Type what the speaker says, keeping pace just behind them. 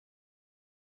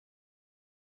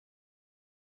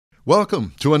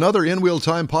Welcome to another In Wheel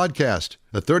Time podcast,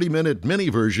 a 30-minute mini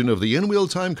version of the In Wheel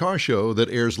Time car show that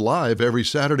airs live every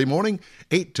Saturday morning,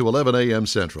 8 to 11 a.m.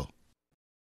 Central.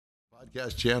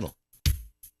 Podcast channel.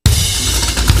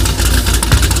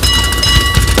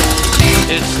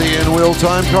 It's the In Wheel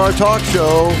Time car talk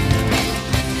show.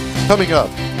 Coming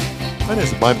up. Why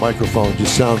does my microphone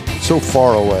just sound so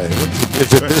far away?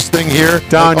 Is it this thing here?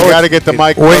 Don, you got to get the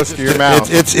mic close to your mouth.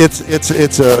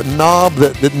 It's a knob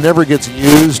that never gets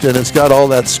used, and it's got all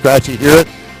that scratchy. Hear it?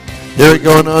 Hear it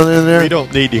going on in there? We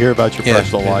don't need to hear about your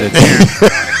personal life.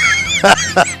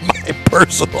 My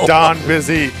personal. Don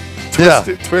busy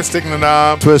twisting the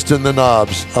knob. Twisting the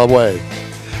knobs away.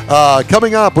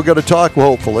 Coming up, we're going to talk,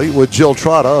 hopefully, with Jill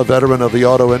Trotta, a veteran of the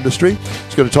auto industry.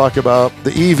 She's going to talk about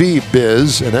the EV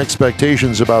biz and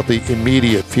expectations about the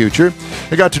immediate future.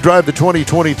 I got to drive the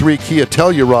 2023 Kia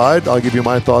Telluride. I'll give you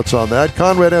my thoughts on that.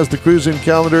 Conrad has the cruise-in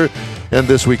calendar and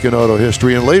This Week in Auto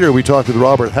History. And later, we talk with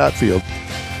Robert Hatfield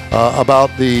about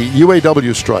the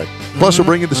UAW strike. Plus, we'll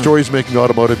bring you the stories making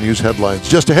automotive news headlines.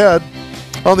 Just ahead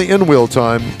on the In Wheel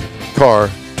Time car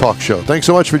talk show. Thanks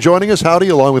so much for joining us. Howdy,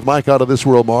 along with Mike out of This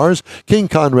World Mars, King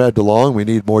Conrad DeLong. We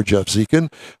need more Jeff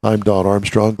Zekin. I'm Don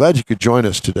Armstrong. Glad you could join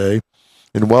us today.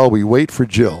 And while we wait for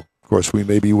Jill, of course, we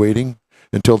may be waiting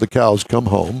until the cows come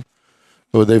home.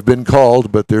 Well, they've been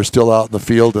called, but they're still out in the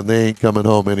field, and they ain't coming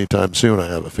home anytime soon, I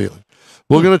have a feeling.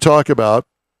 We're going to talk about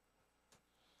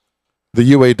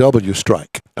the UAW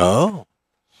strike. Oh.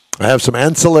 I have some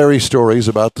ancillary stories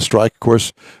about the strike. Of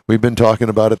course, we've been talking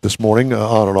about it this morning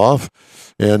on and off.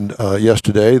 And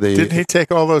yesterday they... Didn't he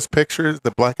take all those pictures, the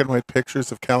black and white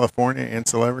pictures of California,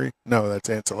 ancillary? No, that's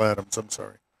Ansel Adams. I'm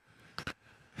sorry.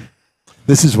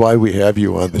 This is why we have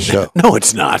you on the show. No,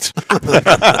 it's not.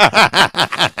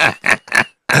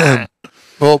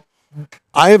 Well,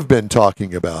 I have been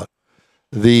talking about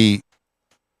the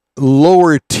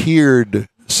lower-tiered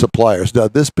suppliers. Now,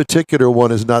 this particular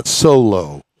one is not so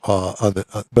low,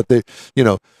 but they,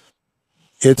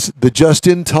 it's the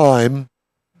just-in-time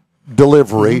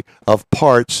delivery of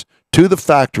parts to the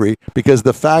factory, because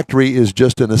the factory is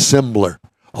just an assembler.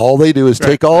 All they do is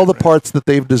take all the parts that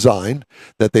they've designed,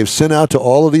 that they've sent out to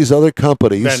all of these other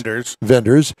companies,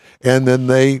 vendors, and then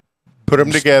they put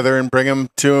them together and bring them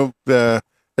to the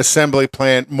assembly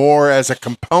plant more as a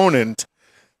component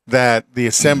that the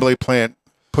assembly plant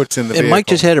puts in the vehicle. And Mike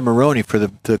just had a Maroni for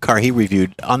the car he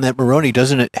reviewed. On that Maroni,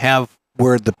 doesn't it have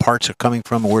where the parts are coming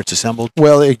from and where it's assembled?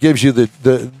 Well, it gives you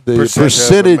the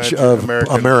percentage of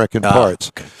American parts.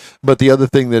 Okay. But the other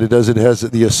thing that it does, it has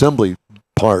the assembly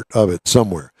part of it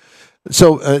somewhere.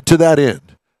 So to that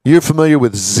end, you're familiar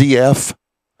with ZF?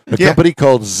 A company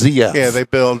called ZF. Yeah, they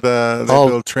build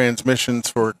transmissions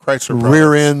for Chrysler products.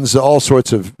 Rear ends, all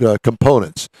sorts of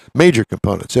components, major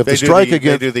components. If they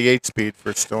do the 8-speed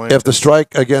for Stellantis. If the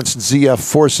strike against ZF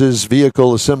forces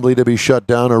vehicle assembly to be shut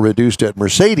down or reduced at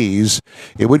Mercedes,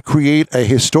 it would create a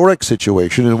historic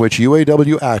situation in which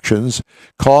UAW actions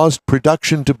caused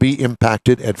production to be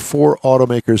impacted at 4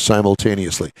 automakers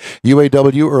simultaneously.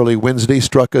 UAW early Wednesday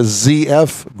struck a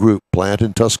ZF Group plant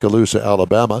in Tuscaloosa,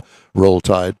 Alabama, Roll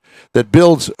Tide, that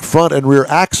builds front and rear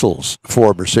axles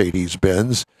for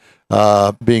Mercedes-Benz,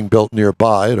 being built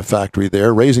nearby at a factory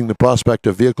there, raising the prospect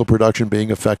of vehicle production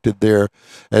being affected there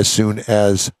as soon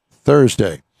as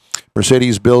Thursday.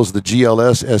 Mercedes builds the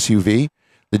GLS SUV,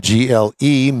 the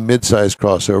GLE midsize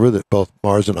crossover that both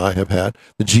Mars and I have had,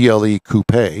 the GLE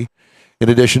Coupe, in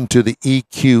addition to the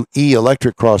EQE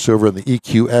electric crossover and the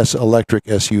EQS electric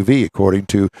SUV, according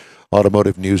to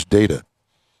Automotive News data.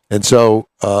 And so,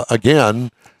 again...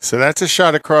 So that's a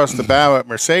shot across the bow at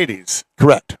Mercedes.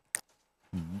 Correct.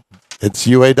 It's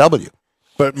UAW.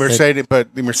 But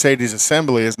the Mercedes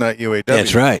assembly is not UAW.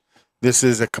 That's right. This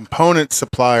is a component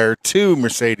supplier to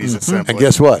Mercedes assembly. And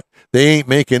guess what? They ain't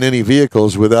making any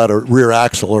vehicles without a rear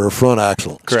axle or a front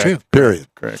axle. Correct. It's true. Period.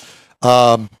 Correct.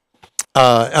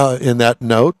 In that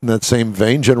note, in that same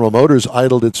vein, General Motors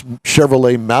idled its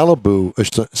Chevrolet Malibu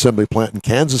assembly plant in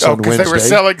Kansas on Wednesday. They were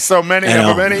selling so many of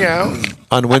them anyhow.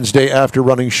 On Wednesday, after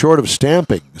running short of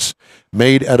stampings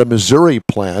made at a Missouri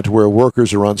plant where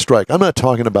workers are on strike. I'm not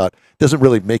talking about, it doesn't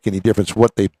really make any difference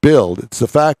what they build. It's the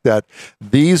fact that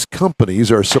these companies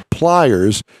are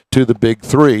suppliers to the big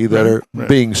three that are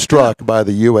being struck by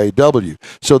the UAW.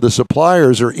 So the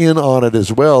suppliers are in on it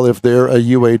as well if they're a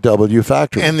UAW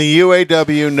factory. And the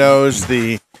UAW knows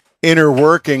the inner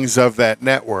workings of that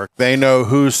network. They know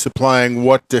who's supplying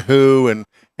what to who and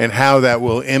how that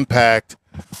will impact,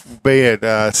 be it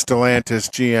Stellantis,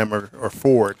 GM, or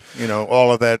Ford.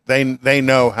 All of that. They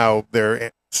know how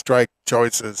their strike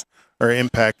choices are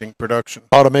impacting production.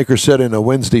 Automakers said in a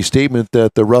Wednesday statement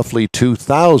that the roughly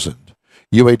 2,000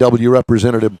 UAW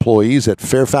represented employees at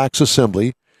Fairfax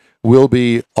Assembly will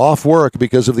be off work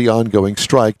because of the ongoing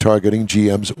strike targeting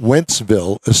GM's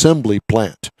Wentzville assembly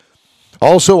plant.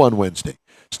 Also on Wednesday,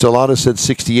 Stellantis said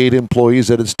 68 employees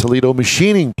at its Toledo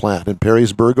machining plant in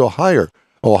Perrysburg,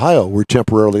 Ohio were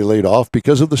temporarily laid off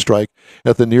because of the strike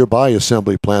at the nearby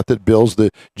assembly plant that builds the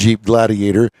Jeep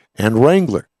Gladiator and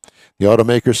Wrangler. The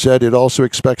automaker said it also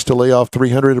expects to lay off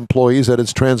 300 employees at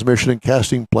its transmission and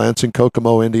casting plants in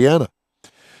Kokomo, Indiana.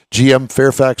 GM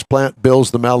Fairfax plant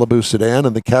builds the Malibu sedan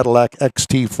and the Cadillac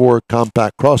XT4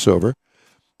 compact crossover.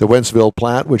 The Wentzville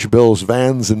plant, which builds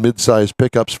vans and mid-sized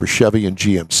pickups for Chevy and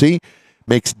GMC,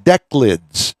 makes deck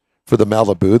lids for the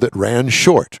Malibu that ran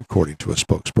short, according to a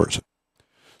spokesperson.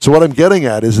 So what I'm getting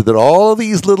at is that all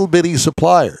these little bitty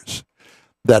suppliers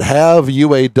that have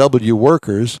UAW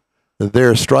workers,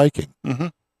 they're striking,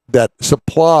 that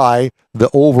supply the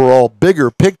overall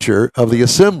bigger picture of the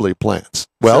assembly plants.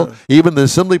 Well, sure. Even the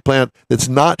assembly plant that's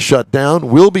not shut down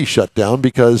will be shut down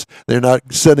because they're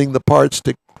not sending the parts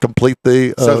to complete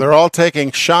the... So they're all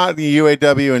taking shots, the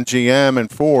UAW and GM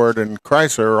and Ford and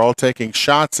Chrysler are all taking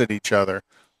shots at each other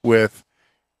with,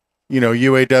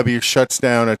 UAW shuts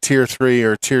down a tier 3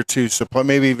 or tier 2 supply,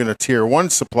 maybe even a tier 1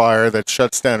 supplier that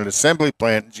shuts down an assembly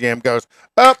plant, and GM goes,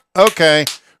 oh, okay,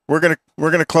 we're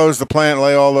gonna close the plant and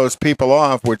lay all those people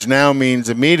off, which now means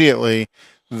immediately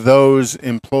those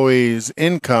employees'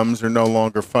 incomes are no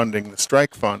longer funding the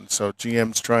strike fund. So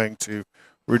GM's trying to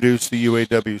reduce the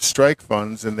UAW strike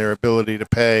funds and their ability to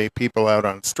pay people out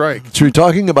on strike. So you're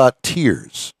talking about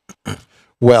tiers.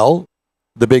 Well,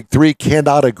 the big three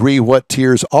cannot agree what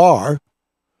tiers are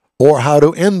or how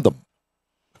to end them,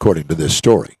 according to this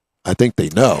story. I think they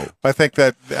know. I think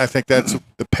that's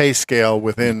the pay scale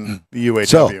within the UAW.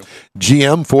 So,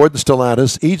 GM, Ford, and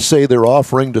Stellantis each say they're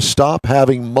offering to stop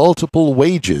having multiple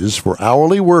wages for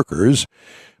hourly workers,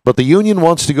 but the union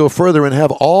wants to go further and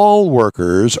have all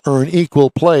workers earn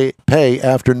equal pay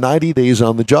after 90 days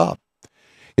on the job.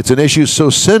 It's an issue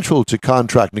so central to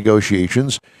contract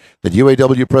negotiations that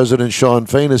UAW President Shawn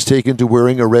Fain has taken to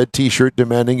wearing a red T-shirt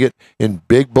demanding it in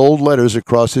big, bold letters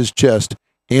across his chest,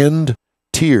 end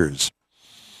tiers.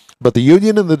 But the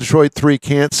union and the Detroit Three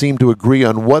can't seem to agree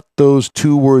on what those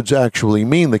two words actually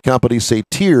mean. The companies say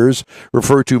tiers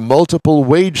refer to multiple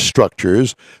wage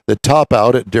structures that top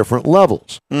out at different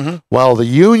levels, while the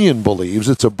union believes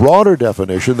it's a broader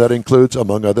definition that includes,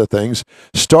 among other things,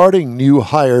 starting new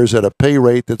hires at a pay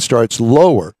rate that starts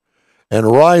lower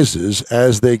and rises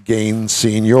as they gain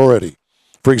seniority.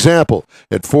 For example,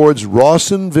 at Ford's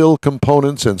Rawsonville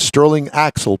Components and Sterling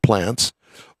Axle plants,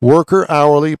 worker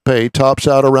hourly pay tops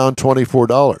out around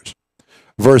 $24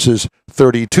 versus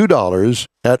 $32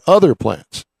 at other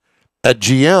plants. At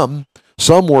GM,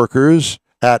 some workers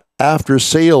at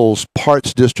after-sales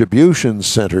parts distribution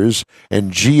centers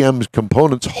and GM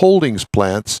Components Holdings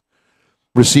plants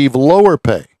receive lower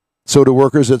pay. So do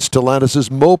workers at Stellantis'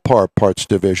 Mopar parts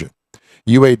division.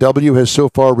 UAW has so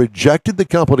far rejected the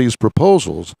company's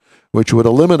proposals, which would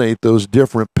eliminate those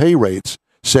different pay rates,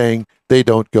 saying they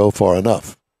don't go far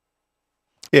enough.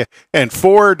 Yeah, and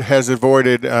Ford has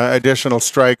avoided additional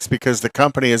strikes because the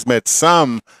company has met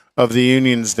some of the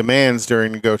union's demands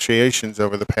during negotiations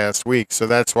over the past week. So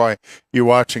that's why you're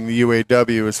watching the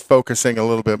UAW is focusing a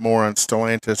little bit more on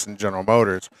Stellantis and General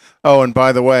Motors. Oh, and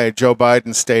by the way, Joe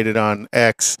Biden stated on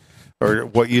X, or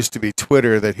what used to be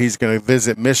Twitter, that he's going to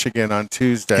visit Michigan on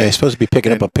Tuesday. Yeah, he's supposed to be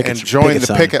picking up a picket and join the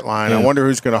sign. Picket line. Yeah. I wonder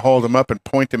who's going to hold him up and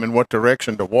point him in what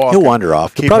direction to walk. He'll wander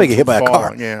off. He'll probably get hit by a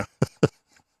car. Yeah.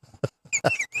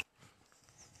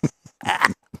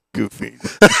 Goofy.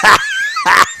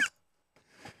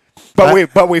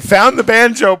 But we found the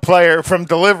banjo player from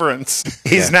Deliverance.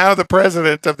 He's now the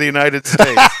president of the United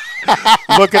States.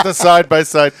 Look at the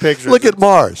side-by-side pictures. Look at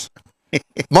Mars.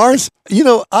 Mars,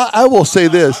 I will say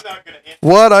this.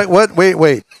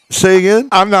 Wait. Say again?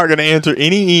 I'm not going to answer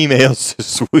any emails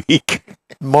this week.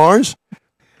 Mars,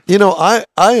 I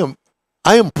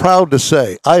am proud to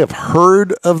say I have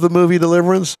heard of the movie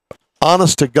Deliverance.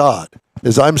 Honest to God,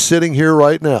 as I'm sitting here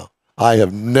right now, I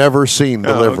have never seen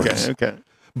Deliverance. Okay.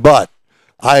 But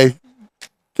I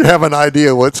have an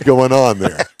idea what's going on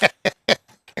there.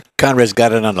 Conrad's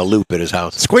got it on a loop at his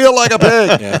house. Squeal like a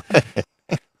pig. Yeah.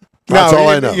 That's all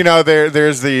I know.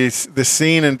 There's the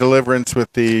scene in Deliverance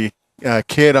with the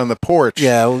kid on the porch.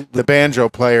 Yeah, the banjo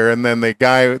player, and then the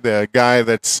guy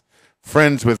that's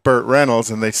friends with Burt Reynolds,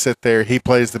 and they sit there. He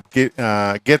plays the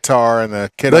guitar, and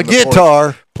the kid on the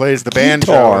porch plays the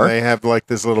banjo. And they have like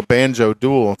this little banjo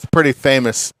duel. It's a pretty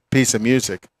famous piece of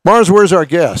music. Mars, where's our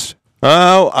guest?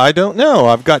 Oh, I don't know.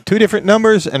 I've got two different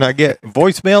numbers, and I get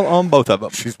voicemail on both of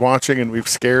them. She's watching, and we've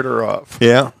scared her off.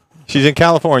 Yeah. She's in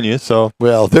California, so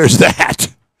Well, there's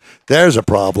that. There's a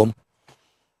problem.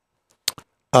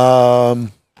 I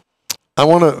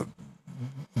want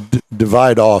to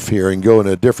divide off here and go in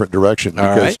a different direction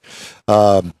because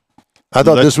I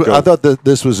thought that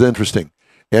this was interesting.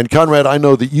 And Conrad, I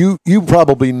know that you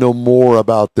probably know more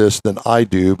about this than I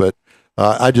do, but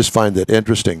I just find it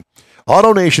interesting.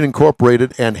 AutoNation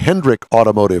Incorporated and Hendrick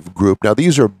Automotive Group. Now,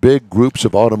 these are big groups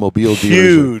of automobile dealers.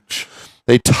 Huge.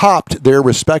 They topped their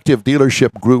respective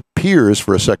dealership group peers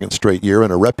for a second straight year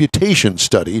in a reputation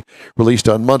study released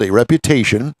on Monday.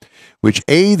 Reputation, which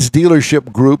aids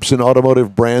dealership groups and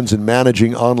automotive brands in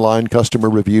managing online customer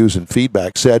reviews and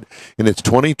feedback, said in its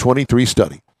 2023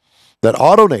 study that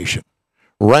AutoNation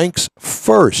ranks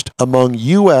first among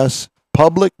U.S.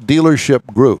 public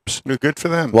dealership groups, Good for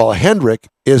them. while Hendrick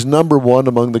is number one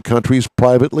among the country's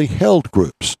privately held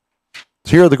groups.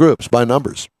 So here are the groups by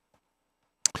numbers.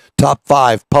 Top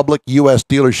 5 public U.S.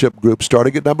 dealership groups,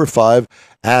 starting at number 5,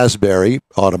 Asbury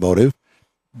Automotive.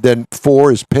 Then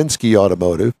 4 is Penske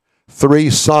Automotive. 3,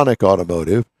 Sonic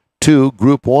Automotive. 2,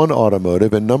 Group 1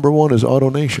 Automotive. And number 1 is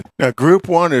AutoNation. Now, Group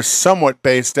 1 is somewhat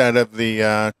based out of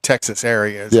the Texas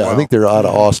area as well. I think they're out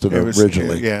of Austin It was-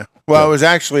 originally. Yeah. Well, it was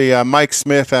actually Mike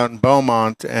Smith out in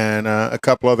Beaumont and a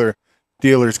couple other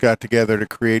dealers got together to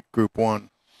create Group 1.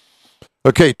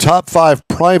 Okay, top 5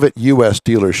 private U.S.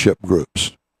 dealership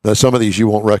groups. Now, some of these you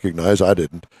won't recognize. I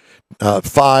didn't.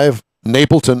 5,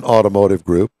 Napleton Automotive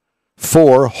Group.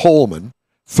 4, Holman.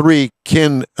 3,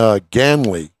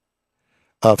 Ganley.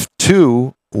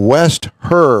 2, West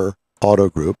Herr Auto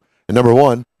Group. And number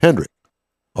 1, Hendrick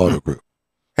Auto Group.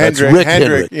 That's Rick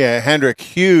Hendrick. Yeah, Hendrick,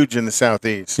 huge in the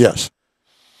Southeast. Yes.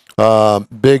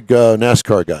 Big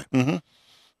NASCAR guy. Mm-hmm.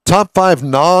 Top 5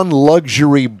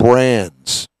 non-luxury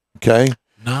brands. Okay?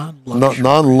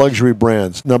 Non-luxury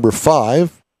brands. Number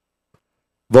 5,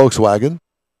 Volkswagen.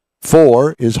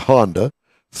 4 is Honda.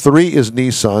 3 is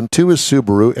Nissan. 2 is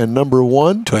Subaru. And number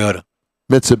 1, Toyota.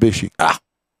 Mitsubishi.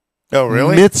 Oh,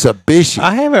 really? Mitsubishi.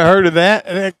 I haven't heard of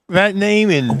that name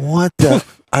in. What the?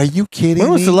 Are you kidding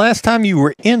When was me? the last time you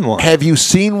were in one? Have you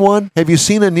seen one? Have you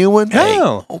seen a new one?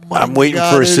 No. Oh my I'm waiting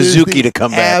God, for a it is Suzuki the to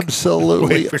come back. Absolutely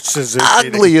Wait for Suzuki to-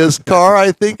 ugliest car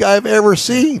I think I've ever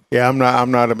seen. Yeah, I'm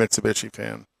not a Mitsubishi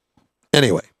fan.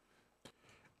 Anyway,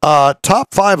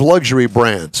 top 5 luxury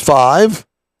brands. 5,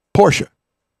 Porsche.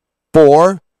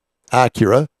 4,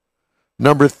 Acura.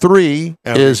 Number 3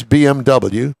 is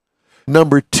BMW.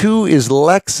 Number 2 is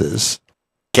Lexus.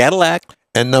 Cadillac.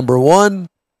 And number 1,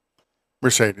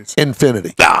 Mercedes.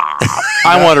 Infinity.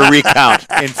 I want to recount.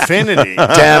 Infinity.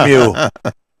 Damn you. Yeah,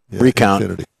 Recount.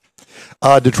 Infinity.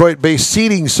 Detroit-based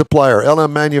seating supplier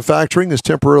LM Manufacturing has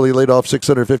temporarily laid off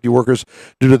 650 workers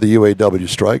due to the UAW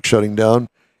strike, shutting down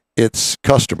its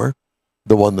customer,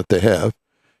 the one that they have.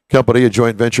 Company, a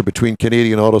joint venture between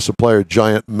Canadian auto supplier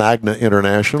giant Magna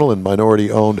International and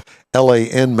minority-owned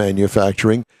LAN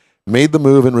Manufacturing, made the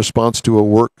move in response to a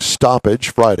work stoppage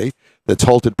Friday that's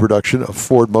halted production of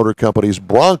Ford Motor Company's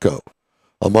Bronco,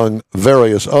 among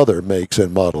various other makes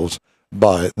and models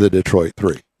by the Detroit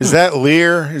 3. Is that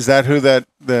Lear? Is that who the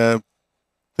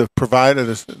provider,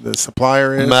 the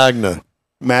supplier is? Magna.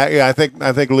 Yeah, I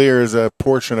think Lear is a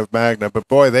portion of Magna, but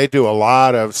boy, they do a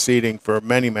lot of seating for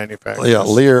many manufacturers. Yeah,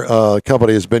 Lear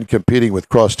company has been competing with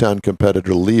crosstown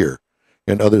competitor Lear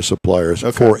and other suppliers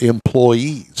for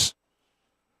employees.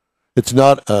 It's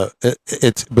not.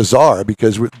 It's bizarre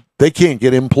because they can't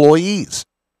get employees.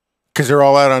 Because they're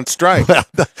all out on strike.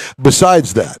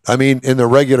 Besides that, I mean, in the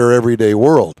regular everyday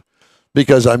world,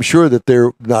 because I'm sure that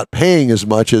they're not paying as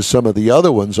much as some of the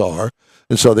other ones are,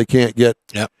 and so they can't get.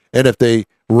 Yep. And if they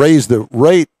raise the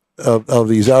rate of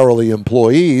these hourly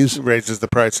employees, Raises the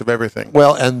price of everything.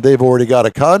 well, and they've already got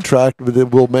a contract that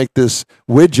will make this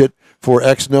widget for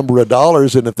X number of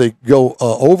dollars, and if they go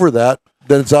over that,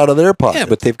 then it's out of their pocket. Yeah,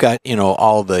 but they've got,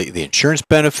 all the insurance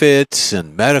benefits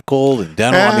and medical and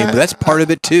dental. I mean, that's part of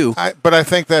it too. But I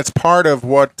think that's part of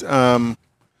what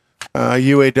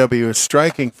UAW is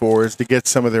striking for, is to get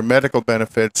some of their medical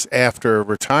benefits after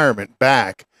retirement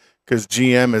back, because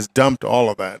GM has dumped all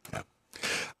of that.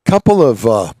 Couple of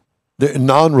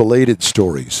non-related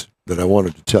stories that I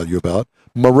wanted to tell you about.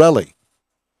 Morelli,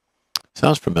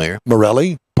 Sounds familiar.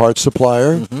 parts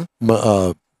supplier,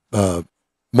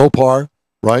 Mopar,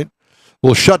 right,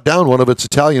 will shut down one of its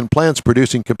Italian plants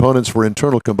producing components for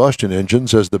internal combustion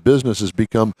engines as the business has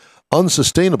become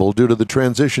unsustainable due to the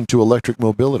transition to electric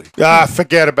mobility.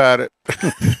 Forget about it.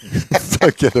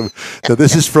 Forget him. Now,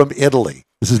 this is from Italy.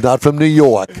 This is not from New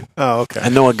York. Oh, okay. I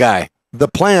know a guy. The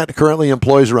plant currently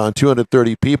employs around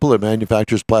 230 people and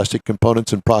manufactures plastic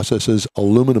components and processes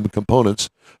aluminum components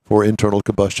for internal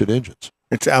combustion engines.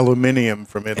 It's aluminium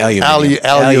from Italy.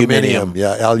 Aluminium.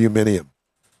 Yeah, aluminium.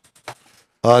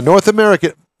 North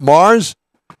America, Mars,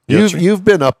 Yes, sir. you've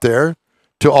been up there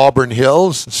to Auburn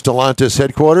Hills, Stellantis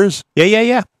headquarters.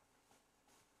 Yeah.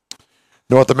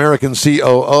 North American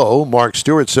COO Mark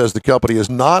Stewart says the company is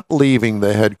not leaving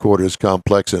the headquarters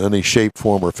complex in any shape,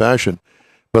 form, or fashion.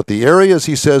 But the areas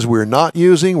he says we're not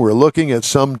using, we're looking at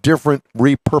some different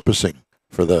repurposing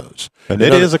for those. And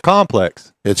it is a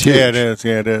complex. It's huge. Yeah, it is.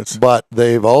 Yeah, it is. But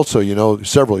they've also,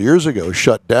 several years ago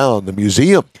shut down the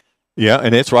museum. Yeah,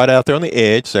 and it's right out there on the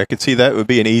edge. So I could see that would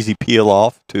be an easy peel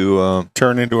off to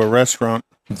Turn into a restaurant.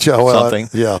 Something.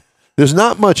 Yeah. There's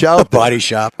not much out there. Body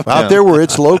shop. Out there where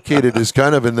it's located is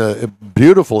kind of in the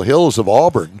beautiful hills of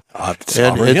Auburn.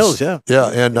 Auburn Hills, yeah. Yeah,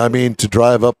 and I mean, to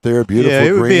drive up there, beautiful yeah,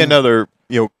 it would green. be another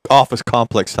office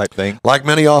complex type thing. Like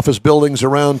many office buildings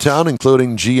around town,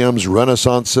 including GM's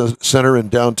Renaissance Center in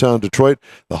downtown Detroit,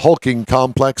 the hulking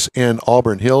complex in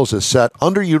Auburn Hills has sat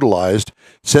underutilized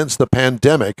since the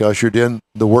pandemic ushered in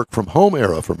the work-from-home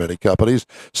era for many companies.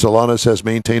 Stellantis has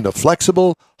maintained a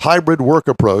flexible, hybrid work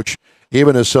approach,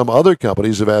 even as some other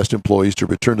companies have asked employees to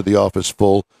return to the office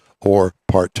full or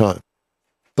part-time.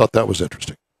 Thought that was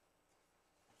interesting.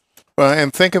 Well,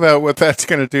 and think about what that's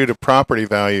going to do to property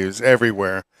values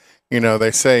everywhere.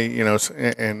 They say,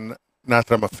 and not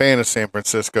that I'm a fan of San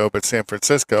Francisco, but San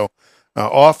Francisco,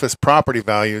 office property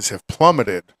values have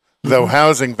plummeted, though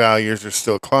housing values are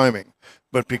still climbing.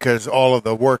 But because all of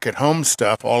the work at home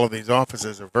stuff, all of these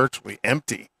offices are virtually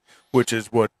empty, which is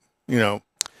what,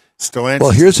 Stellantis.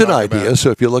 Well, here's an talking idea. about.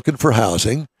 So if you're looking for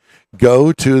housing,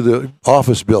 go to the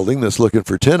office building that's looking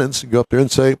for tenants, go up there and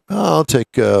say, I'll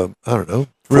take, I don't know,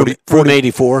 Room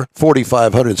 84.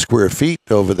 4,500 square feet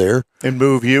over there. And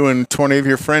move you and 20 of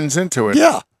your friends into it.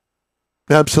 Yeah,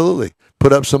 absolutely.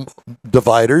 Put up some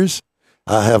dividers.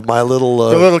 I have my little...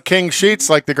 The little king sheets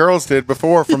like the girls did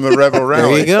before from the Rebel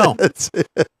Rally. There you go. That's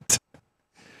it.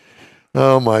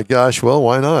 Oh, my gosh. Well,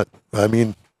 why not? I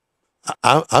mean,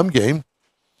 I'm game.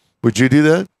 Would you do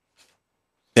that?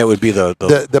 That would be the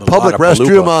public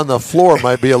restroom on the floor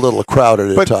might be a little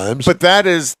crowded at times. But that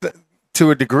is,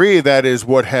 to a degree, that is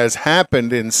what has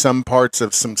happened in some parts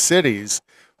of some cities.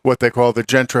 What they call the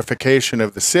gentrification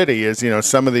of the city is,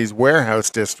 some of these warehouse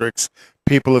districts,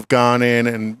 people have gone in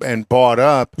and bought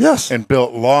up and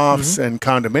built lofts and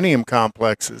condominium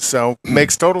complexes. So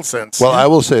makes total sense. Well, I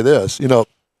will say this,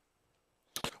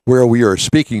 where we are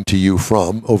speaking to you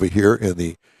from over here in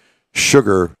the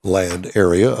Sugar Land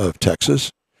area of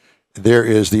Texas, there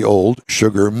is the old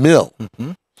sugar mill.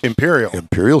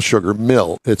 Imperial Sugar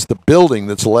Mill. It's the building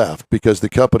that's left because the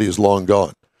company is long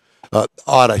gone.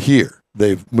 Out of here.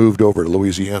 They've moved over to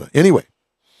Louisiana. Anyway,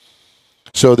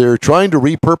 so they're trying to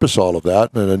repurpose all of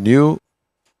that, and a new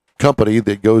company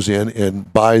that goes in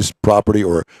and buys property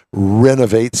or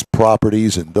renovates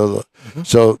properties. And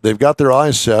so they've got their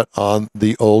eyes set on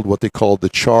the old, what they call the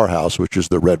Char House, which is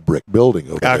the red brick building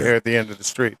over out there. here at the end of the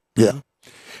street. Yeah.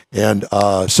 And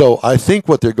so I think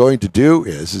what they're going to do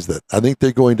is that I think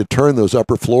they're going to turn those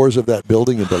upper floors of that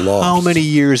building into lofts. How many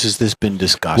years has this been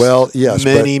discussed? Well, yes.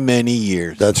 Many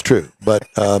years. That's true. But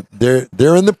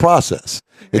they're in the process.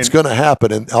 It's going to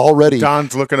happen. And already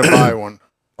Don's looking to buy one.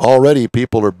 Already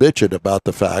people are bitching about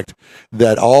the fact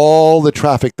that all the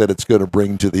traffic that it's going to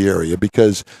bring to the area,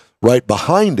 because right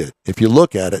behind it, if you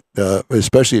look at it,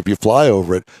 especially if you fly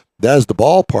over it, that's the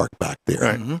ballpark back there.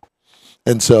 Right.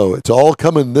 And so it's all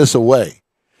coming this way.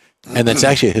 And that's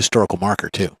actually a historical marker,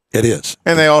 too. It is.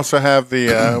 And they also have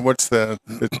the, what's the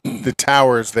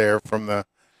towers there from the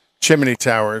chimney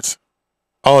towers.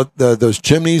 Oh, those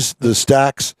chimneys, the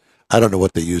stacks, I don't know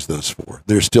what they use those for.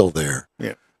 They're still there.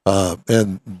 Yeah.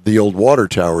 And the old water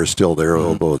tower is still there,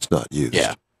 although it's not used.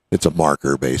 Yeah. It's a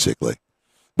marker, basically.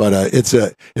 But it's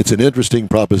an interesting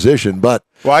proposition. But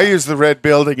well, I use the red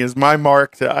building as my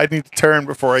mark. I need to turn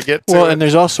before I get to Well, it. and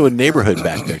there's also a neighborhood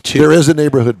back there, too. there is a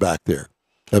neighborhood back there,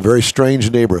 a very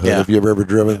strange neighborhood if you've ever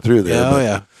driven through there. Oh, but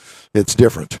yeah. It's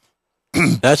different.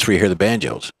 That's where you hear the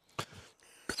banjos.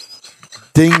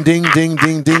 Ding, ding, ding,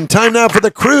 ding, ding. Time now for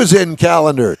the cruise-in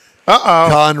calendar. Uh-oh.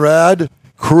 Conrad,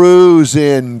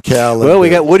 cruise-in calendar. Well, we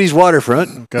got Woody's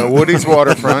Waterfront. Got Woody's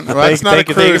Waterfront. Well, that's not a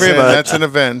cruise in. That's an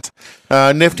event.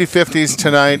 Nifty 50s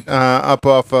tonight up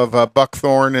off of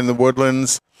Buckthorn in the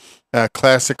Woodlands.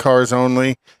 Classic cars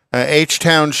only.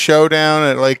 H-Town Showdown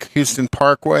at Lake Houston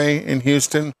Parkway in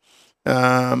Houston.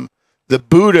 The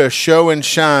Buddha Show and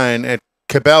Shine at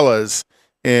Cabela's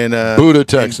in Buda,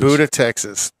 Texas. In Buda,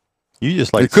 Texas. You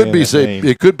just like It could be saying that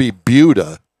name. it could be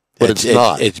Buda, but it's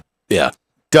not. Yeah.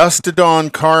 Dust to Dawn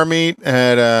Car Meet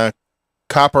at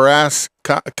Copperas,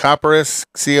 Coperas.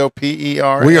 We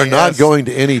are not going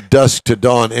to any dusk to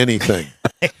dawn anything.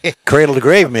 Cradle to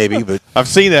grave, maybe, but I've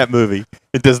seen that movie.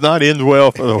 It does not end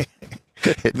well for the.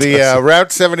 The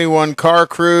Route 71 car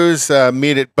cruise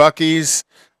meet at Buc-ee's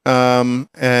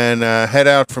and head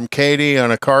out from Katy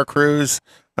on a car cruise.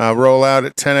 Roll out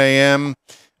at 10 a.m.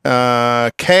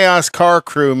 Chaos Car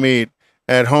Crew meet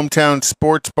at Hometown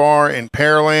Sports Bar in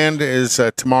Pearland is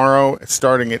tomorrow,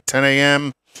 starting at 10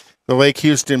 a.m. The Lake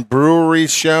Houston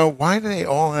Breweries Show. Why do they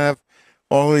all have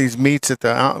all these meets at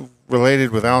the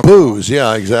related with alcohol? Booze,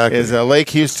 yeah, exactly. Is a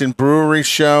Lake Houston Brewery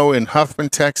Show in Huffman,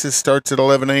 Texas, starts at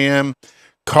 11 a.m.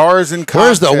 Cars and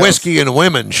Cocktails. Where's the Whiskey and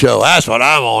Women show? That's what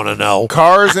I want to know.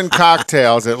 Cars and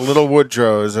Cocktails at Little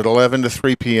Woodrow's at 11 to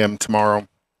 3 p.m. tomorrow.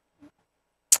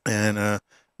 And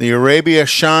the Arabia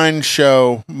Shine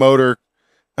Show motor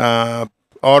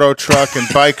auto truck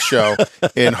and bike show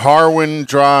in Harwin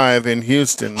Drive in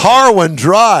Houston. Harwin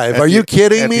Drive. Are you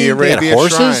kidding me? The Arabia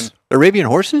horses? Shrine. Arabian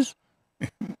horses?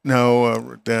 No.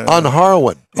 On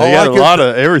Harwin. They got a lot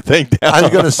of everything down. I was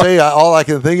going to say, all I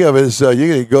can think of is you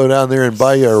can go down there and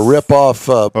buy a rip-off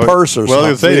purse or Well,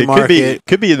 I was something. gonna say, it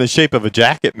could be in the shape of a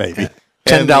jacket, maybe.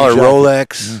 $10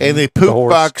 Rolex. And the Poop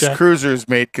horse Box jacket. Cruisers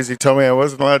mate, because he told me I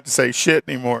wasn't allowed to say shit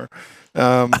anymore.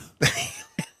 Well,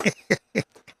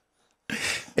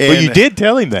 you did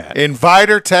tell him that. In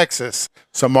Vidor, Texas,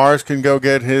 so Mars can go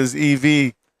get his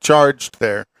EV charged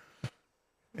there.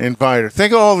 In Vidor.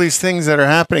 Think of all these things that are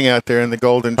happening out there in the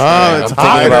Golden Triangle. I'm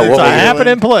thinking about It's what a we're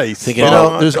happening place. Thinking You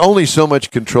about, know, there's only so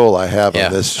much control I have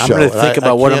on this show. I'm going to think and I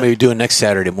about what I'm can't- going to be doing next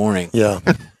Saturday morning. Yeah.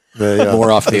 Yeah.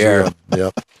 More off the air.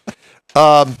 Yeah.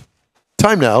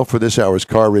 Time now for this hour's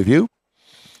car review.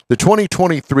 The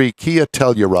 2023 Kia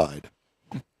Telluride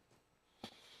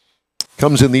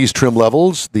comes in these trim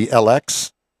levels: the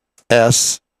LX,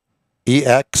 S,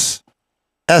 EX,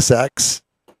 SX,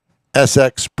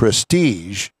 SX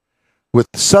Prestige,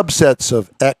 with subsets of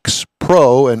X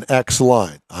Pro and X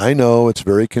Line. I know it's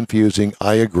very confusing.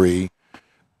 I agree.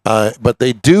 But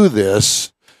they do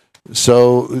this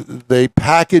so they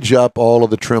package up all of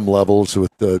the trim levels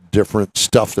with the different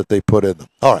stuff that they put in them.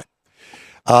 All right.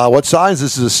 What size?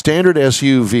 This is a standard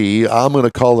SUV. I'm going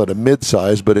to call it a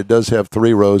midsize, but it does have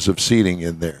 3 rows of seating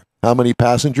in there. How many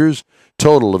passengers?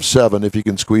 Total of 7 if you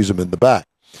can squeeze them in the back.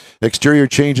 Exterior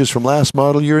changes from last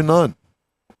model year, none.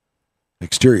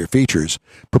 Exterior features: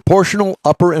 proportional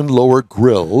upper and lower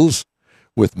grills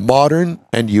with modern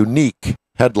and unique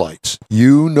headlights.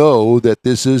 You know that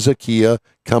this is a Kia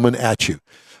coming at you.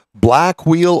 Black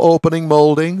wheel opening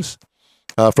moldings.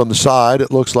 From the side, it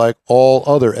looks like all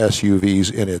other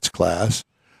SUVs in its class.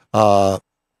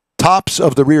 Tops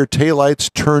of the rear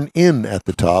taillights turn in at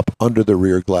the top under the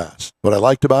rear glass. What I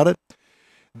liked about it?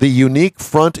 The unique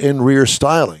front and rear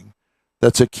styling.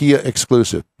 That's a Kia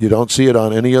exclusive. You don't see it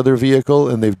on any other vehicle,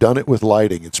 and they've done it with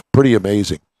lighting. It's pretty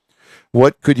amazing.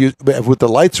 What could you, if the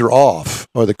lights are off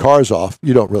or the car's off,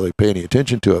 you don't really pay any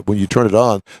attention to it. When you turn it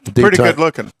on, Pretty good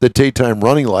looking. the daytime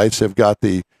running lights have got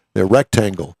the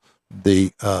rectangle,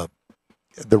 the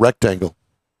rectangle.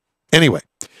 Anyway,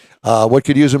 what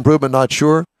could use improvement? Not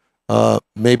sure.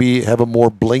 Maybe have a more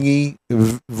blingy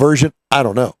version. I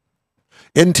don't know.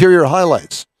 Interior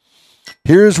highlights.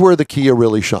 Here's where the Kia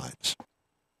really shines.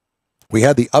 We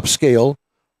had the upscale,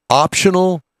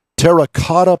 optional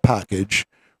terracotta package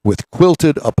with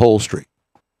quilted upholstery.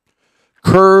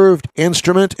 Curved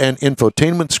instrument and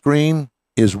infotainment screen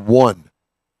is one.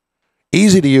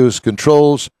 Easy to use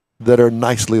controls that are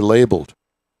nicely labeled.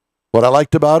 What I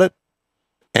liked about it?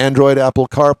 Android, Apple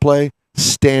CarPlay,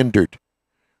 standard.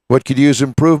 What could use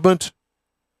improvement?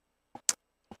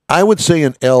 I would say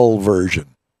an L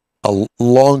version, a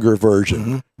longer version.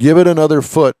 Mm-hmm. Give it another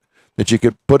foot that you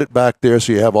could put it back there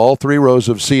so you have all 3 rows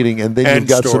of seating, and then you've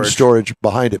got some storage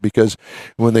behind it, because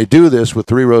when they do this with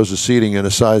 3 rows of seating in a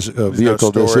size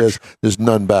vehicle this is, there's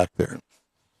none back there.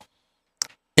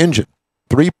 Engine,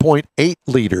 3.8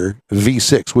 liter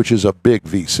V6, which is a big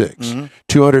V6.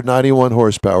 291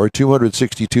 horsepower,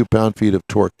 262 pound-feet of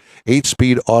torque,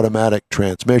 8-speed automatic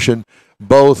transmission.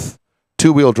 Both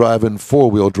 2-wheel drive and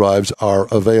 4-wheel drives are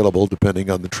available depending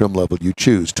on the trim level you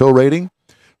choose. Tow rating,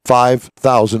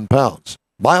 5,000 pounds.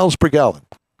 Miles per gallon.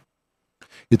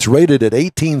 It's rated at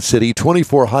 18 city,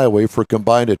 24 highway for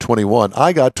combined at 21.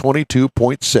 I got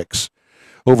 22.6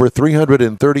 over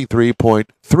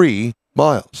 333.3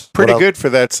 miles. Pretty good for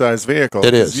that size vehicle.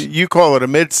 It is. You call it a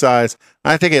midsize.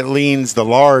 I think it leans the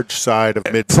large side of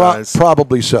midsize.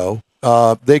 Probably so.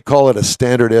 They call it a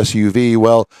standard SUV.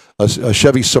 Well, a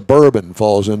Chevy Suburban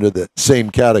falls into the same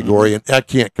category, and I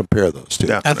can't compare those two.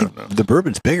 No, I think the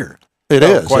Bourbon's bigger. It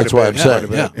is. quite That's a why bit. I'm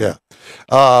saying. Yeah. Yeah.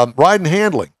 Ride and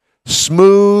handling,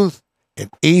 smooth and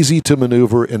easy to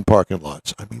maneuver in parking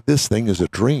lots. I mean, this thing is a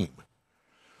dream.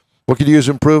 What could use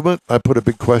improvement? I put a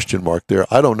big question mark there.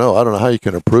 I don't know. I don't know how you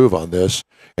can improve on this.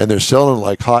 And they're selling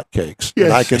like hotcakes. Yes.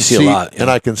 And I can see a lot, yeah. and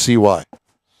I can see why.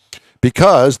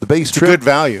 Because the base It's a trim good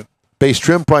value. base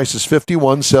trim price is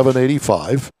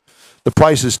 $51,785. The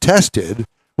price is tested,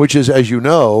 which is, as you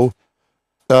know,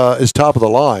 is top of the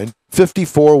line,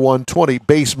 $54,120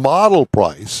 base model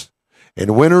price,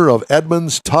 and winner of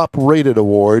Edmunds Top Rated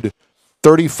Award,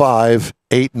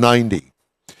 $35,890.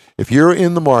 If you're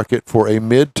in the market for a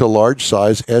mid to large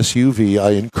size SUV,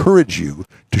 I encourage you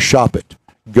to shop it.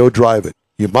 Go drive it.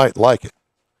 You might like it.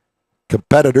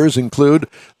 Competitors include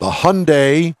the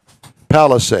Hyundai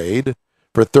Palisade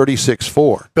for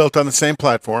 $36,400, Built on the same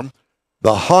platform.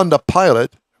 the Honda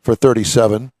Pilot for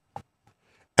 $37,000,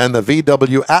 and the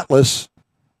VW Atlas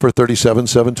for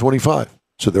 $37,725.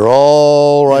 So they're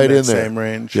all right in there. Same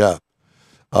range. Yeah.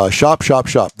 Shop.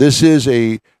 This is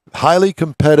a highly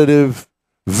competitive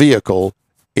vehicle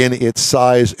in its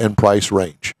size and price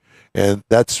range. And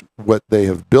that's what they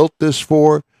have built this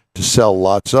for, to sell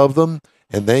lots of them.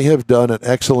 And they have done an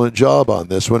excellent job on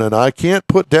this one. And I can't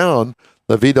put down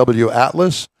the VW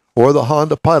Atlas or the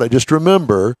Honda Pilot. Just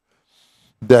remember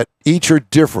that each are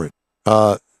different.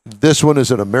 This one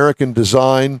is an American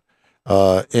design,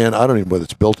 and I don't even know whether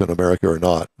it's built in America or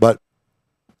not. But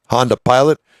Honda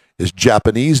Pilot is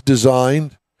Japanese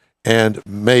designed and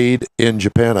made in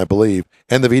Japan, I believe.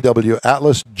 And the VW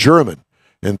Atlas, German,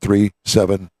 and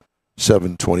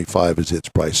 $37,725 is its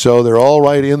price. So they're all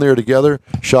right in there together.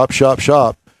 Shop.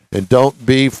 And don't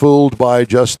be fooled by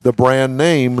just the brand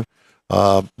name.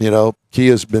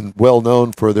 Kia's been well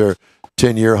known for their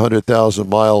 10-year,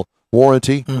 100,000-mile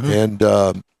warranty,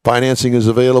 and financing is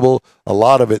available, a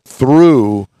lot of it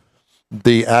through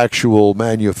the actual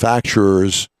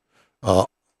manufacturer's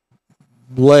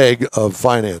leg of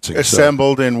financing.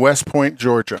 Assembled in West Point,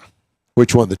 Georgia.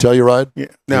 Which one, the Telluride? Yeah.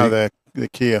 No, the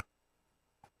Kia.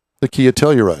 The Kia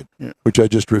Telluride, which I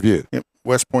just reviewed. Yep.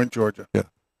 West Point, Georgia. Yeah.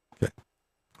 Okay.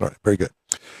 All right. Very good.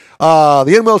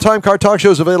 The In-Wheel Time Car Talk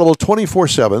Show is available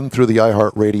 24/7 through the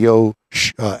iHeartRadio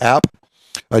app.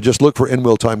 Just look for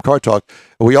In-Wheel Time Car Talk.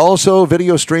 We also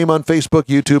video stream on Facebook,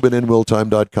 YouTube, and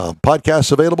InWheelTime.com. Podcasts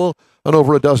available on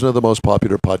over a dozen of the most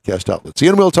popular podcast outlets. The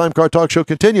In-Wheel Time Car Talk Show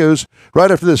continues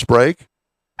right after this break.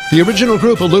 The original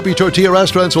group of Loopy Tortilla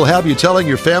restaurants will have you telling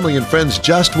your family and friends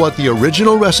just what the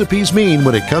original recipes mean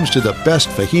when it comes to the best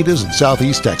fajitas in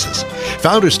Southeast Texas.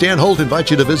 Founder Stan Holt invites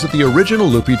you to visit the original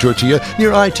Loopy Tortilla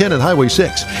near I-10 and Highway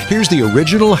 6. Here's the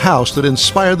original house that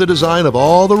inspired the design of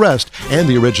all the rest and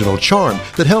the original charm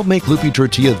that helped make Loopy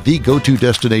Tortilla the go-to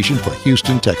destination for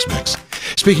Houston Tex-Mex.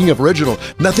 Speaking of original,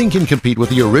 nothing can compete with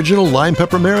the original lime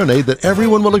pepper marinade that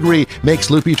everyone will agree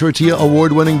makes Loopy Tortilla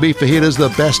award-winning beef fajitas the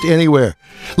best anywhere.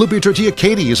 Loopy Tortilla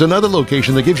Katy is another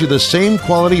location that gives you the same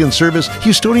quality and service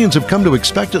Houstonians have come to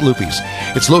expect at Loopy's.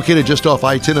 It's located just off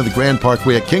I-10 and the Grand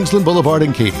Parkway at Kingsland Boulevard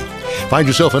in Katy. Find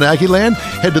yourself in Aggie Land?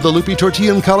 Head to the Loopy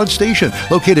Tortilla in College Station,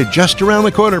 located just around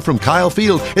the corner from Kyle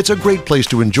Field. It's a great place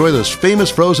to enjoy those famous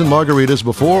frozen margaritas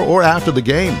before or after the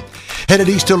game. Headed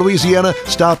east to Louisiana,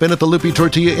 stop in at the Loopy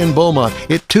Tortilla in Beaumont.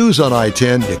 It too's on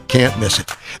I-10. You can't miss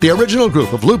it. The original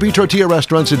group of Loopy Tortilla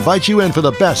restaurants invite you in for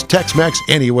the best Tex-Mex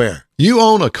anywhere. You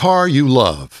own a car you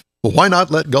love. Well, why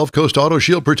not let Gulf Coast Auto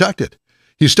Shield protect it?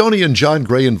 Houstonian John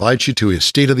Gray invites you to his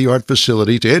state-of-the-art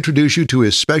facility to introduce you to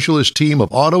his specialist team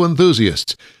of auto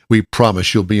enthusiasts. We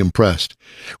promise you'll be impressed.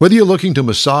 Whether you're looking to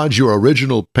massage your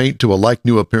original paint to a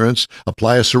like-new appearance,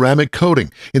 apply a ceramic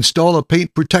coating, install a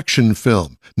paint protection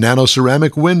film,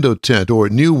 nano-ceramic window tint, or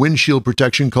new windshield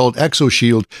protection called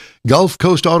ExoShield, Gulf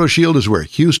Coast Auto Shield is where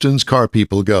Houston's car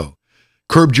people go.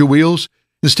 Curbed your wheels?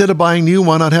 Instead of buying new,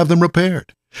 why not have them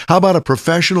repaired? How about a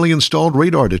professionally installed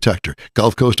radar detector?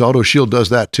 Gulf Coast Auto Shield does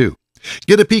that too.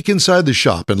 Get a peek inside the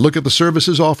shop and look at the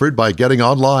services offered by getting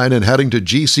online and heading to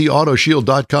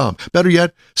gcautoshield.com. Better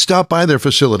yet, stop by their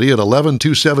facility at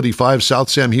 11275 South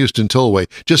Sam Houston Tollway,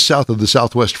 just south of the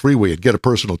Southwest Freeway, and get a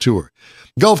personal tour.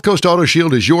 Gulf Coast Auto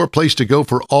Shield is your place to go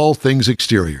for all things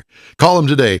exterior. Call them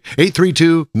today,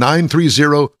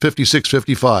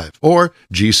 832-930-5655 or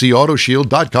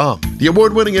gcautoshield.com. The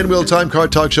award-winning In-Wheel Time Car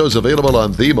Talk Show is available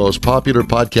on the most popular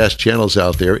podcast channels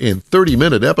out there in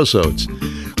 30-minute episodes.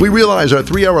 We realize our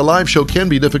 3-hour live show can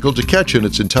be difficult to catch in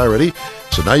its entirety,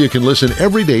 so now you can listen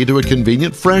every day to a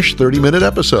convenient, fresh 30-minute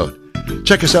episode.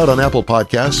 Check us out on Apple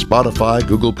Podcasts, Spotify,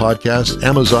 Google Podcasts,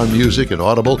 Amazon Music, and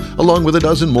Audible, along with a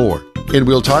dozen more. In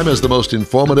Wheel Time has the most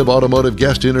informative automotive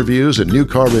guest interviews and new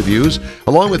car reviews,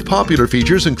 along with popular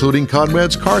features including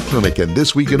Conrad's Car Clinic and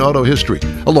This Week in Auto History,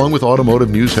 along with automotive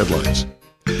news headlines.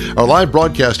 Our live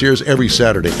broadcast airs every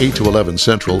Saturday, 8 to 11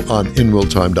 Central on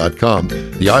InWheelTime.com,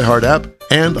 the iHeart app,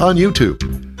 and on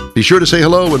YouTube. Be sure to say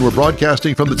hello when we're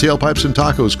broadcasting from the Tailpipes and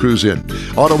Tacos Cruise Inn,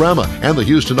 Autorama, and the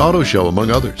Houston Auto Show,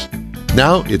 among others.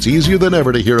 Now, it's easier than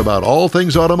ever to hear about all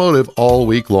things automotive all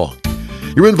week long.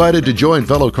 You're invited to join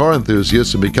fellow car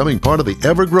enthusiasts in becoming part of the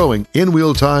ever-growing In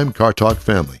Wheel Time Car Talk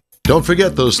family. Don't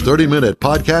forget those 30-minute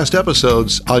podcast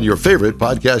episodes on your favorite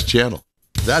podcast channel.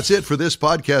 That's it for this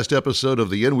podcast episode of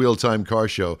the In Wheel Time Car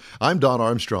Show. I'm Don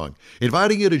Armstrong,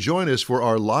 inviting you to join us for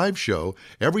our live show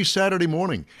every Saturday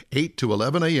morning, 8 to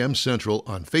 11 a.m. Central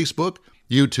on Facebook,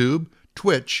 YouTube,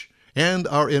 Twitch, and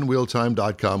our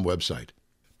InWheelTime.com website.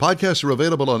 Podcasts are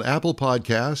available on Apple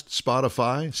Podcasts,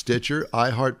 Spotify, Stitcher,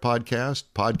 iHeart Podcast,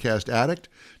 Podcast Addict,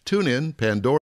 TuneIn, Pandora,